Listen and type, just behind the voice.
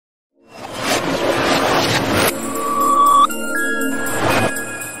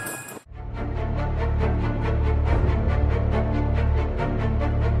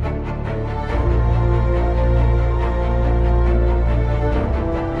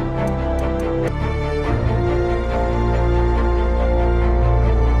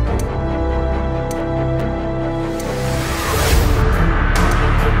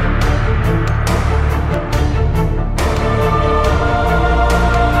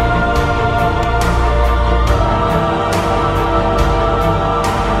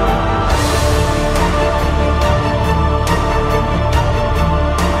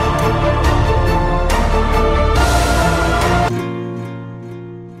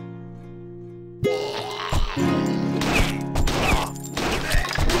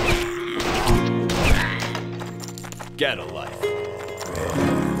Get a life.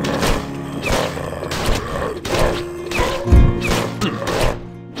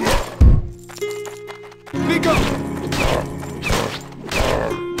 Be gone.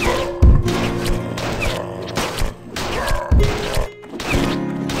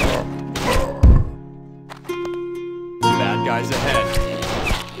 Bad guys ahead.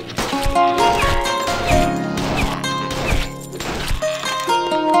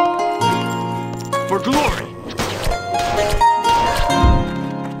 For glory.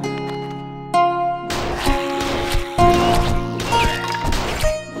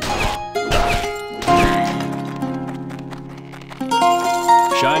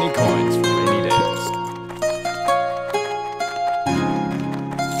 Shiny coins for rainy days.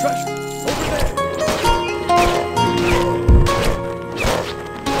 Treasure, over there.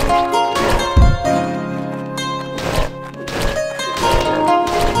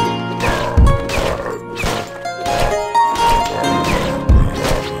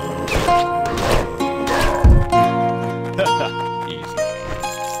 Easy.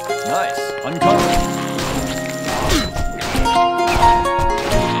 Nice, uncommon.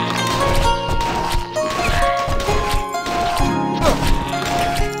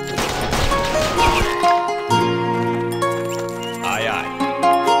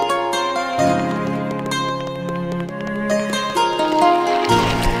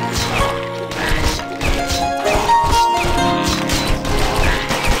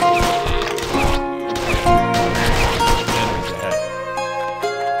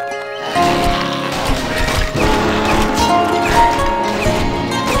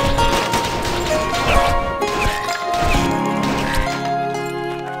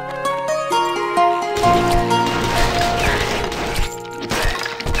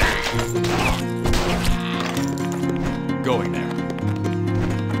 Going there.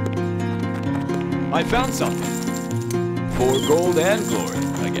 I found something. For gold and glory,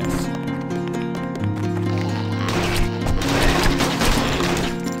 I guess.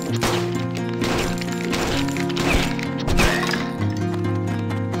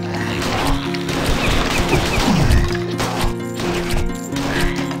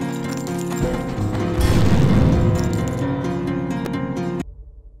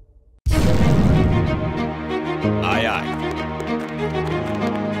 Aye, aye.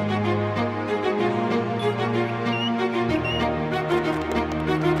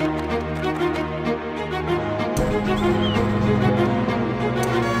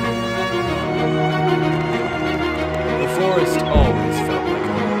 The forest always felt like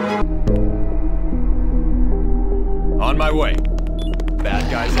home. On my way. Bad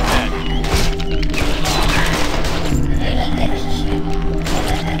guys ahead.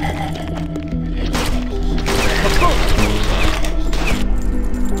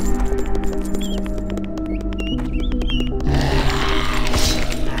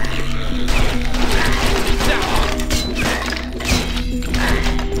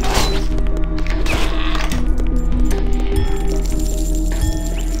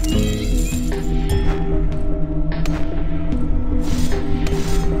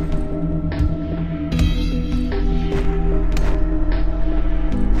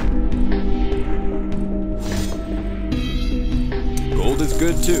 Gold is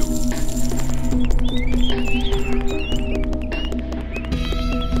good too.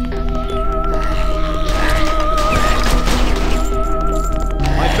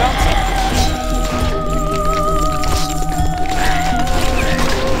 I found something.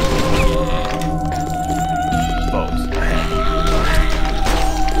 Bows.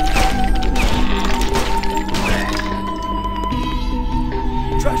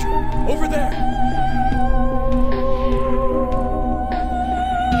 Treasure, over there.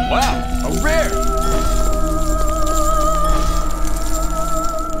 Wow, a rare!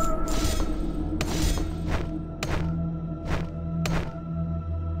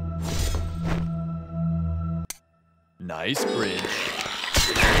 Nice bridge.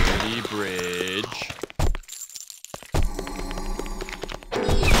 Pretty bridge.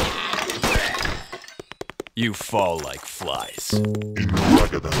 You fall like flies.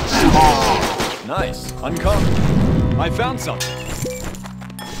 Nice, uncommon. I found something.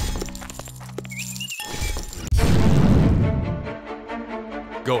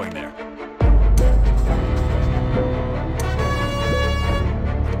 Going there.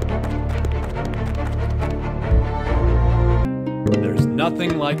 There's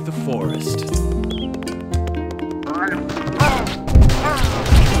nothing like the forest.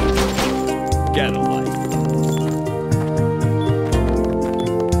 Get a life.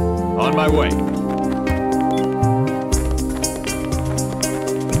 On my way.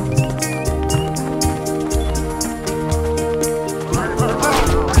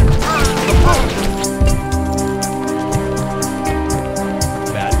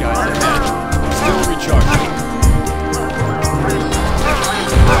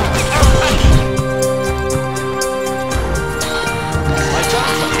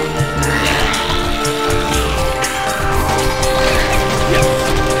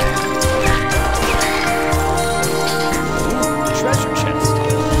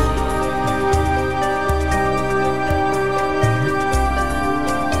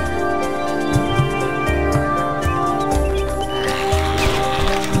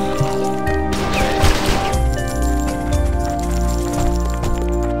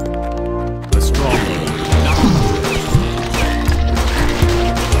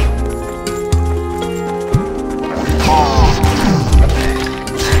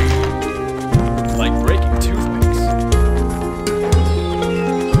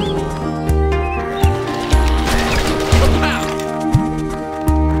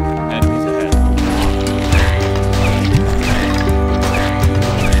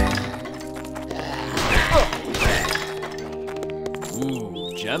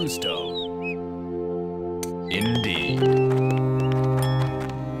 gemstone. Indeed.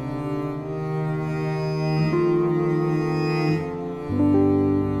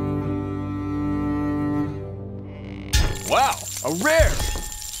 Wow, a rare!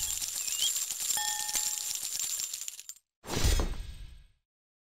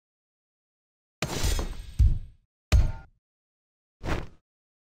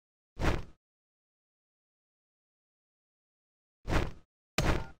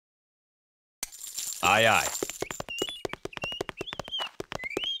 Aye, aye.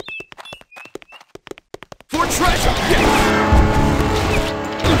 For treasure! Yes!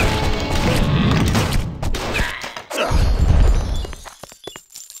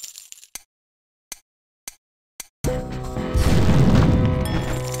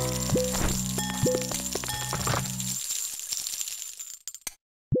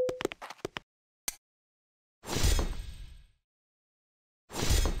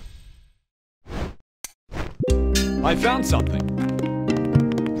 I found something.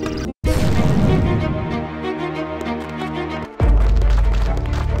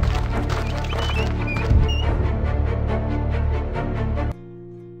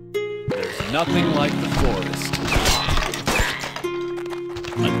 There's nothing like the forest.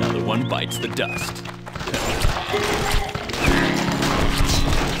 Another one bites the dust.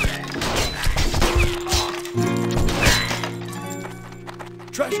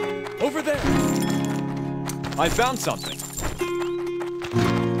 Treasure! Over there! I found something.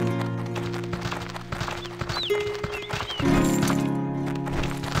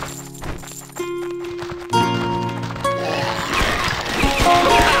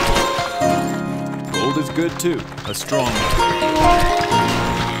 Gold is good too. A strong one.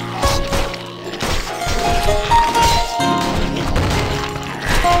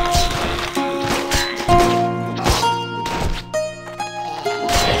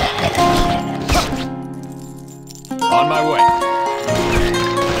 On my way.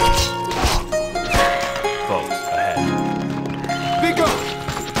 Foes ahead. Be gone!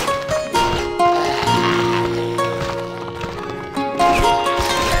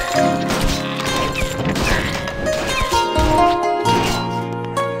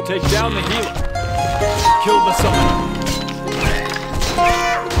 Take down the healer. Kill the summoner.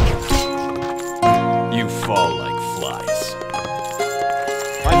 You fall like flies.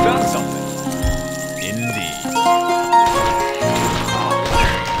 I found something. Indeed.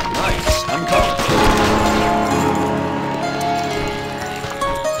 Nice. I'm coming.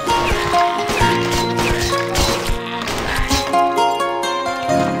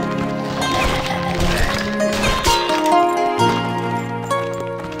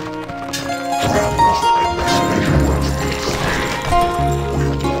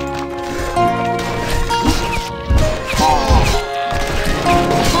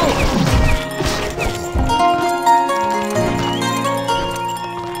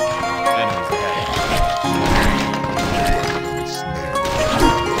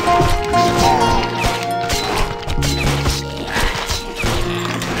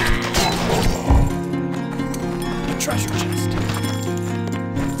 Treasure chest.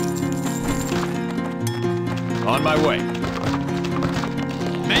 On my way.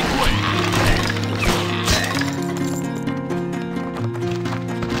 Make way.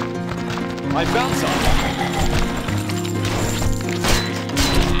 I found something.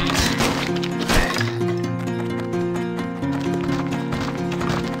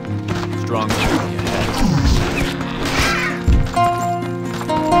 Strong journey ahead.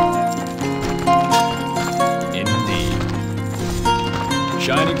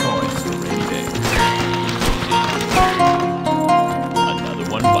 Shiny coins for rainy days. Another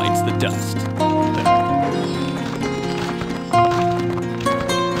one bites the dust.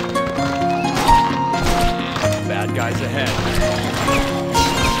 Bad guys ahead.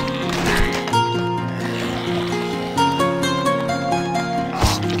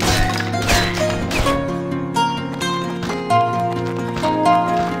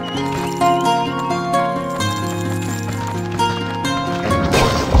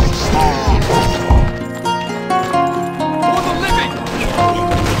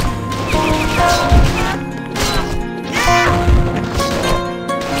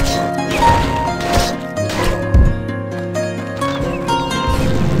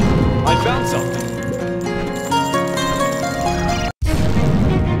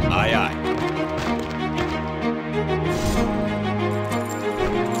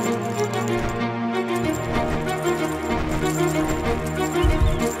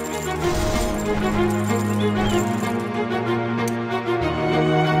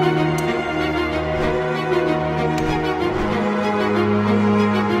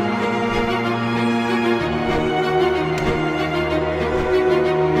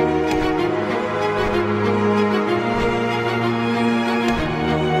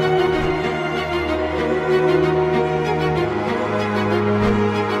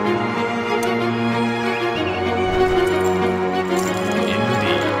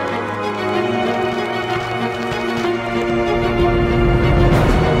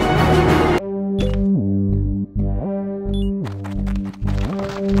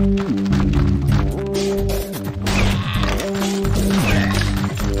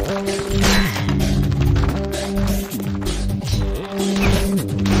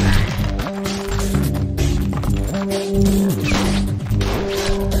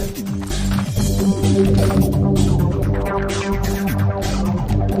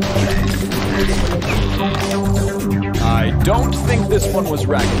 those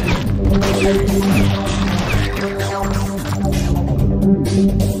ragged.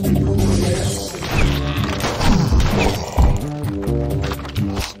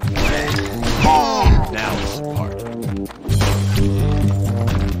 Now it's a party.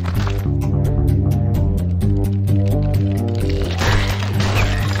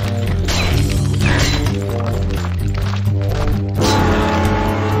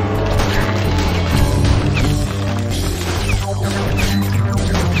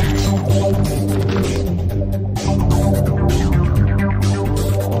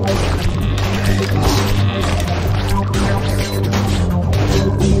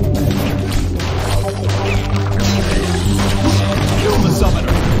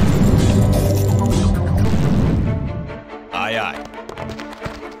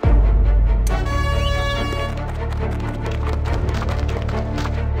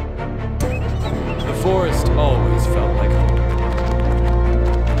 The forest always felt like home.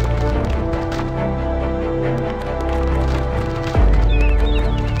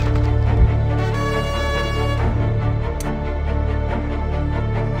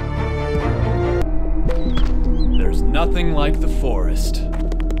 There's nothing like the forest.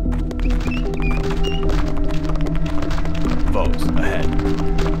 Foes ahead.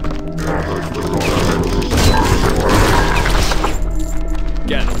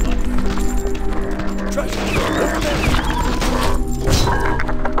 Get a life.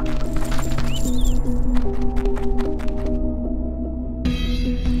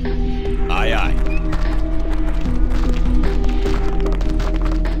 Aye, aye.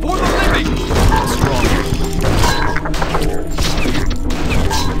 For the living! Strong.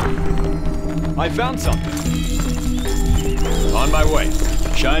 I found something. On my way.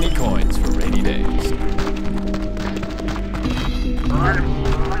 Shiny coins for rainy days.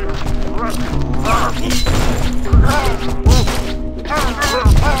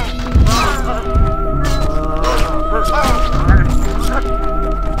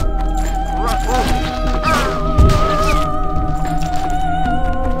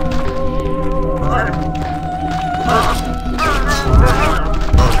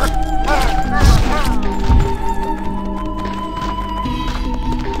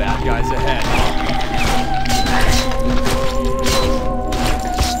 Bad guys ahead.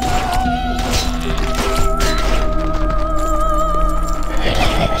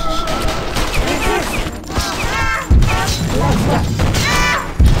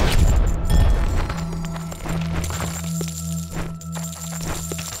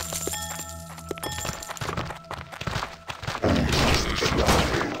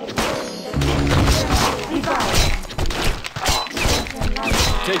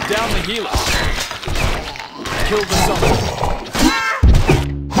 Take down the healer. Kill the summon.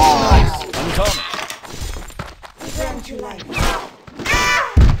 Nice. I'm coming.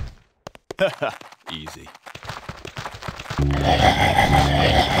 Haha. Easy.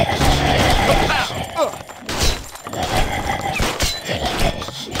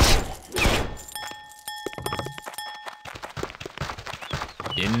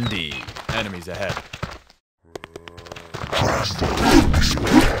 Indeed. Enemies ahead.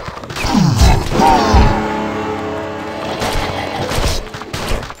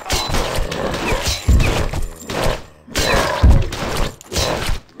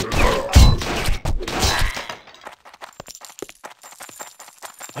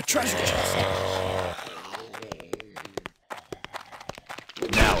 A treasure chest.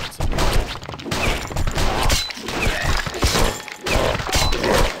 Now it's a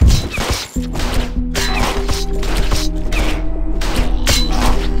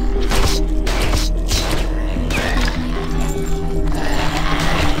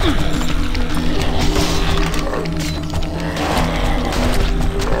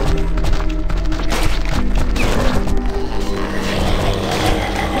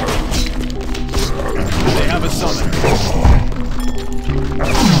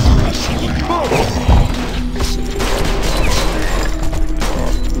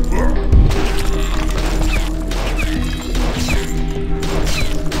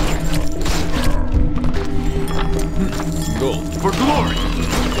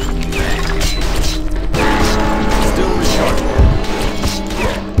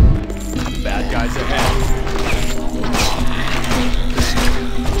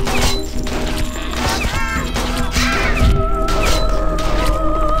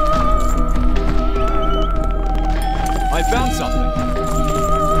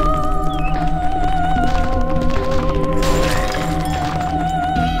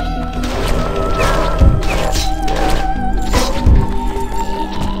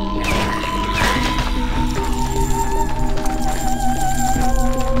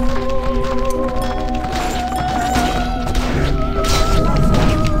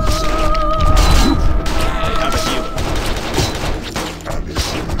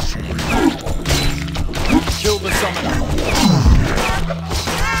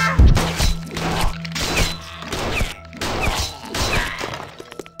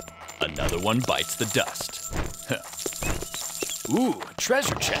one bites the dust. Ooh, a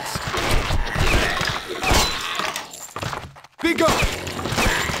treasure chest. Be gone!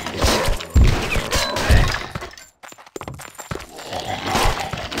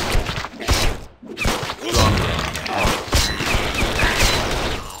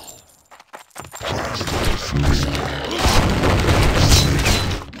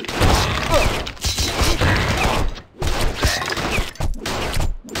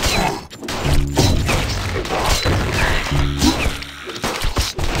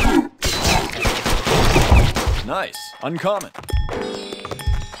 Nice. Uncommon.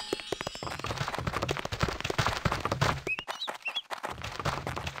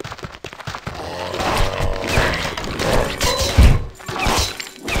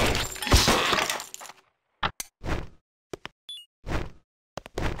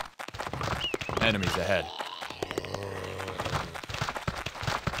 Enemies ahead.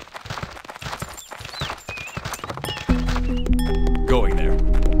 Going there.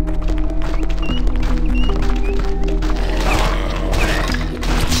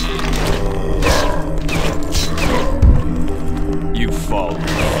 You fall.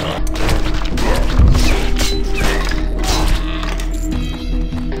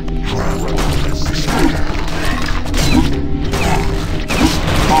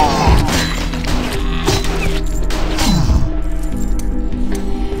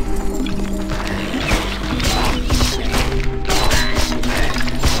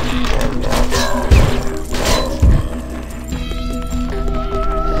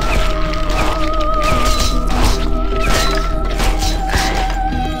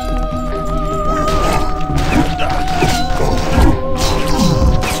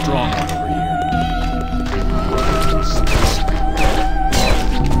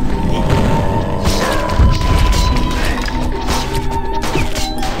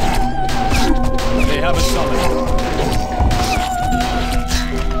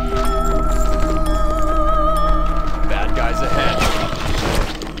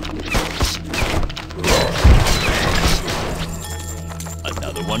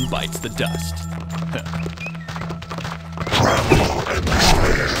 One bites the dust.